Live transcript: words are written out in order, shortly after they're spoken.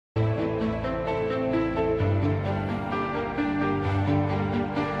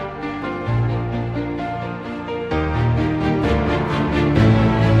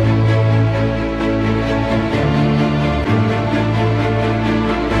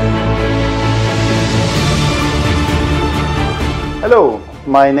Hello,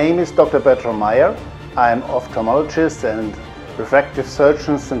 my name is Dr. Meyer. I'm ophthalmologist and refractive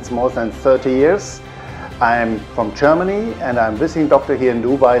surgeon since more than 30 years. I'm from Germany and I'm visiting doctor here in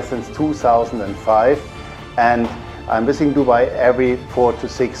Dubai since 2005, and I'm visiting Dubai every 4 to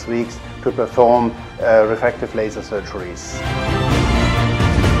 6 weeks to perform refractive laser surgeries.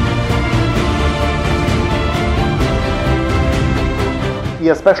 We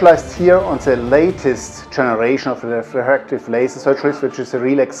are specialized here on the latest generation of refractive laser surgeries, which is the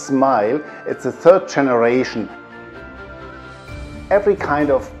ReLEx Smile. It's the third generation. Every kind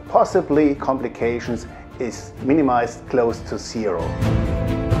of possibly complications is minimized close to zero.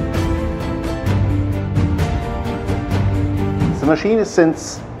 The machine is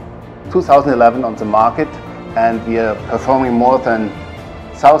since 2011 on the market, and we are performing more than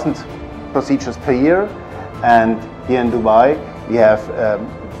 1,000 procedures per year. And here in Dubai, we have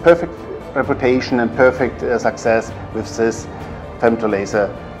perfect reputation and perfect success with this femto laser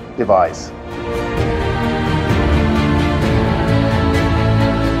device.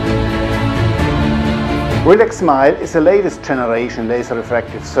 ReLEx Smile is the latest generation laser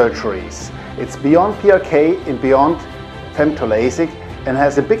refractive surgeries. It's beyond PRK and beyond femtolasic, and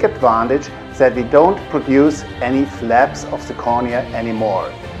has a big advantage that we don't produce any flaps of the cornea anymore.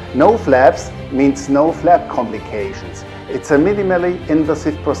 No flaps means no flap complications. It's a minimally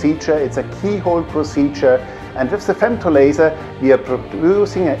invasive procedure, it's a keyhole procedure, and with the femto laser we are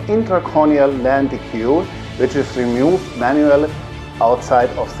producing an intracorneal lenticule which is removed manually outside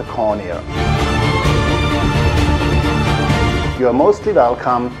of the cornea. You are mostly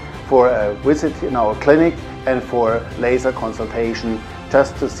welcome for a visit in our clinic and for laser consultation,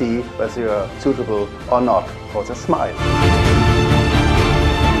 just to see whether you are suitable or not for the smile.